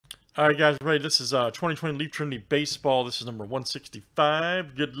All right, guys, ready? This is 2020 Leaf Trinity Baseball. This is number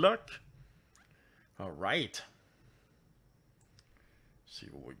 165. Good luck. All right. Let's see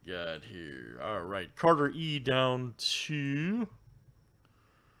what we got here. All right, Carter E down to.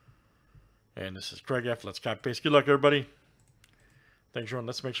 And this is Craig F. Let's copy paste. Good luck, everybody. Thanks, Ron.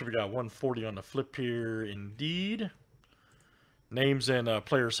 Let's make sure we got 140 on the flip here. Indeed. Names and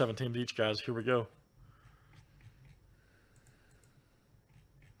players, 7 teams each, guys. Here we go.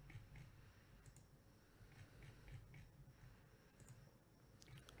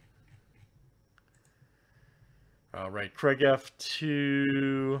 All right, Craig F.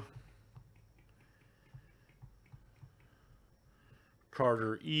 to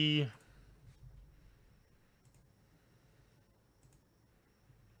Carter E.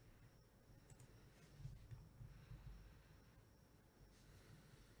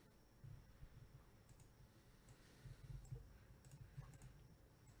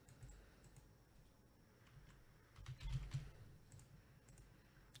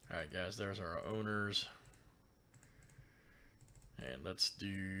 All right, guys, there's our owners. And let's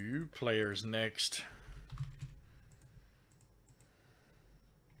do players next.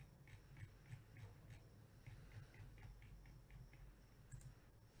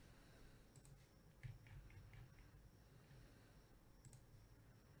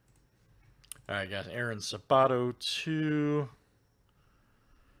 All right, guys, Aaron Sabato to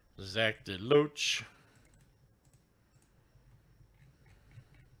Zach DeLoach.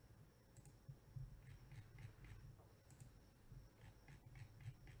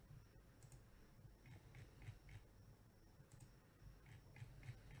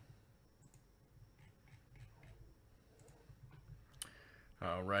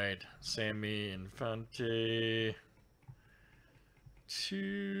 All right, Sammy Infante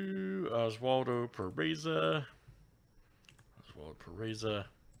to Oswaldo Pereza. Oswaldo Pereza.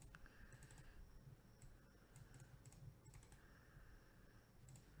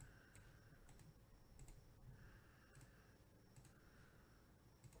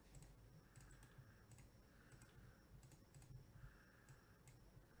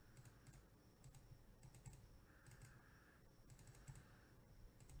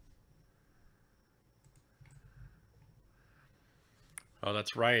 Oh,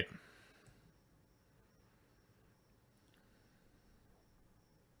 that's right.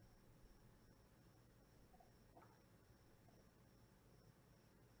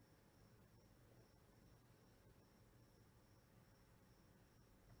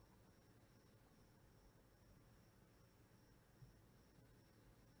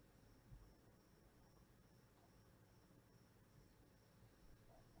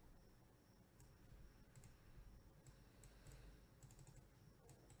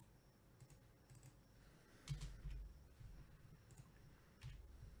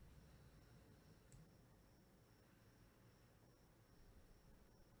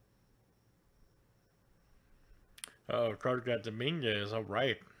 Oh, Carter got Dominguez. All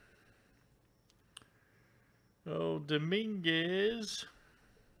right. Oh, Dominguez.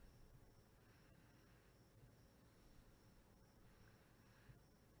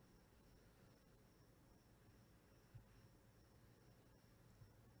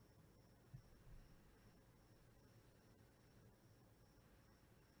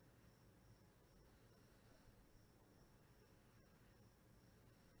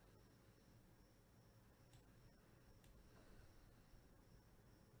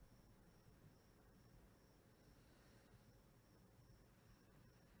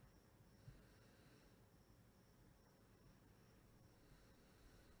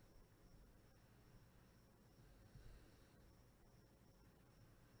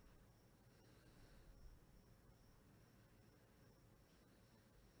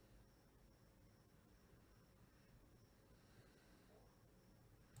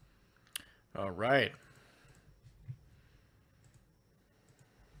 All right.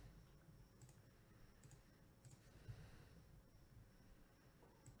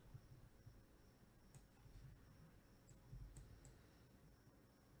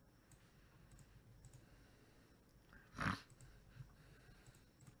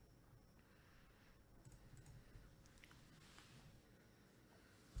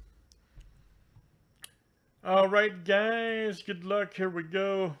 All right, guys. Good luck. Here we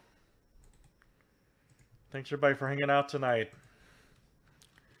go. Thanks, everybody, for hanging out tonight.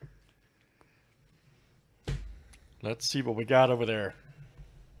 Let's see what we got over there.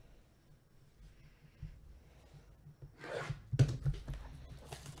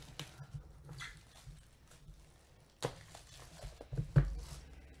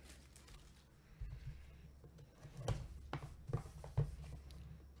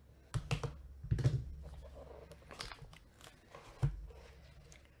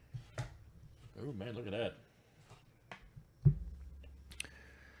 Oh, man, look at that.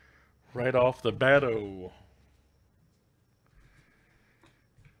 Right off the bat-o.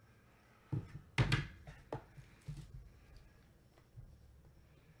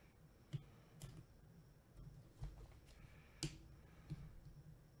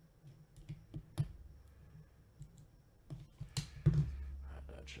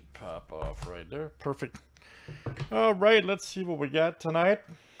 That should pop off right there. Perfect. All right, let's see what we got tonight.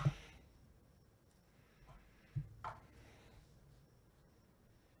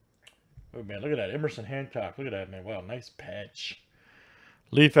 Oh, man, look at that. Emerson Hancock. Look at that, man. Wow, nice patch.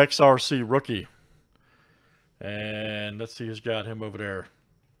 Leaf XRC rookie. And let's see who's got him over there.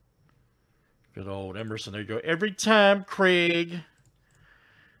 Good old Emerson. There you go. Every time, Craig.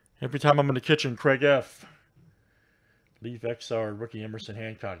 Every time I'm in the kitchen, Craig F. Leaf XR rookie Emerson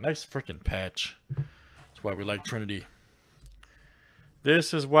Hancock. Nice freaking patch. That's why we like Trinity.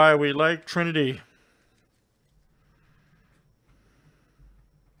 This is why we like Trinity.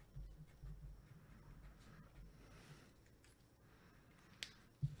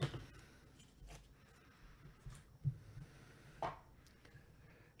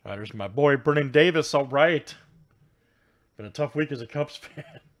 All right, there's my boy, Brennan Davis. All right. Been a tough week as a Cubs fan.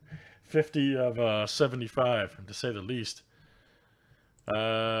 50 of 75, to say the least.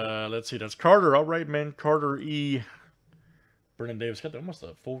 Let's see. That's Carter. All right, man. Carter E. Brennan Davis. Got almost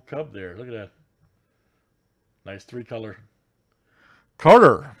a full Cub there. Look at that. Nice 3-color.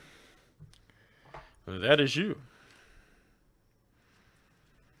 Carter. That is you.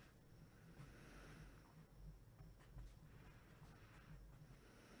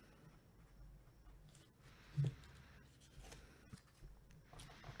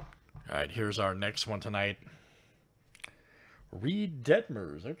 All right, here's our next one tonight. Reed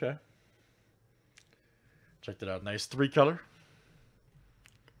Detmers. Okay. Check that out. Nice 3-color.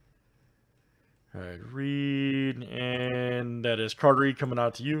 All right, Reed. And that is Carter E coming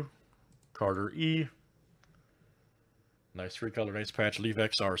out to you. Carter E. Nice 3-color. Nice patch. Leaf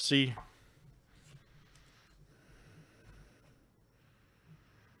XRC.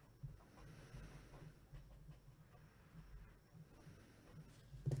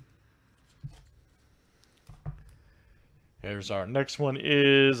 Here's our next one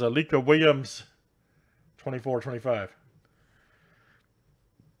is Alika Williams, 24-25.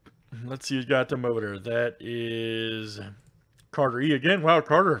 Let's see who's got them over there. That is Carter E again. Wow,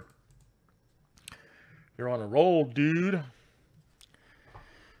 Carter. You're on a roll, dude.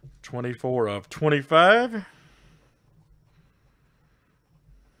 24 of 25.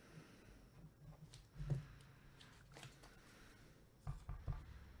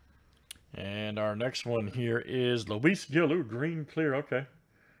 And our next one here is Luis Gil. Ooh, green clear. Okay.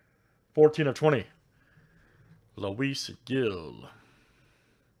 14 of 20. Luis Gil.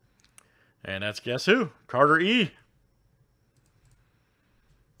 And that's guess who? Carter E.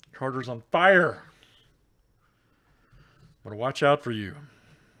 Carter's on fire. I'm going to watch out for you.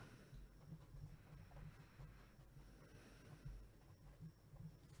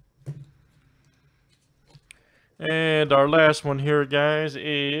 And our last one here, guys,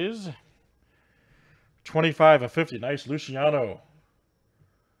 is 25 of 50. Nice Luciano.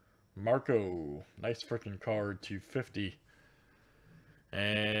 Marco. Nice freaking card to 50.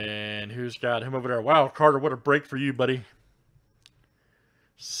 And who's got him over there? Wow, Carter, what a break for you, buddy.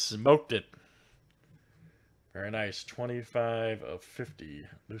 Smoked it. Very nice. 25 of 50.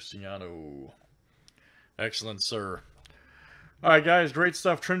 Luciano. Excellent, sir. All right, guys. Great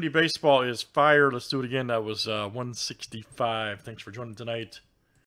stuff. Trinity Baseball is fire. Let's do it again. That was 165. Thanks for joining tonight.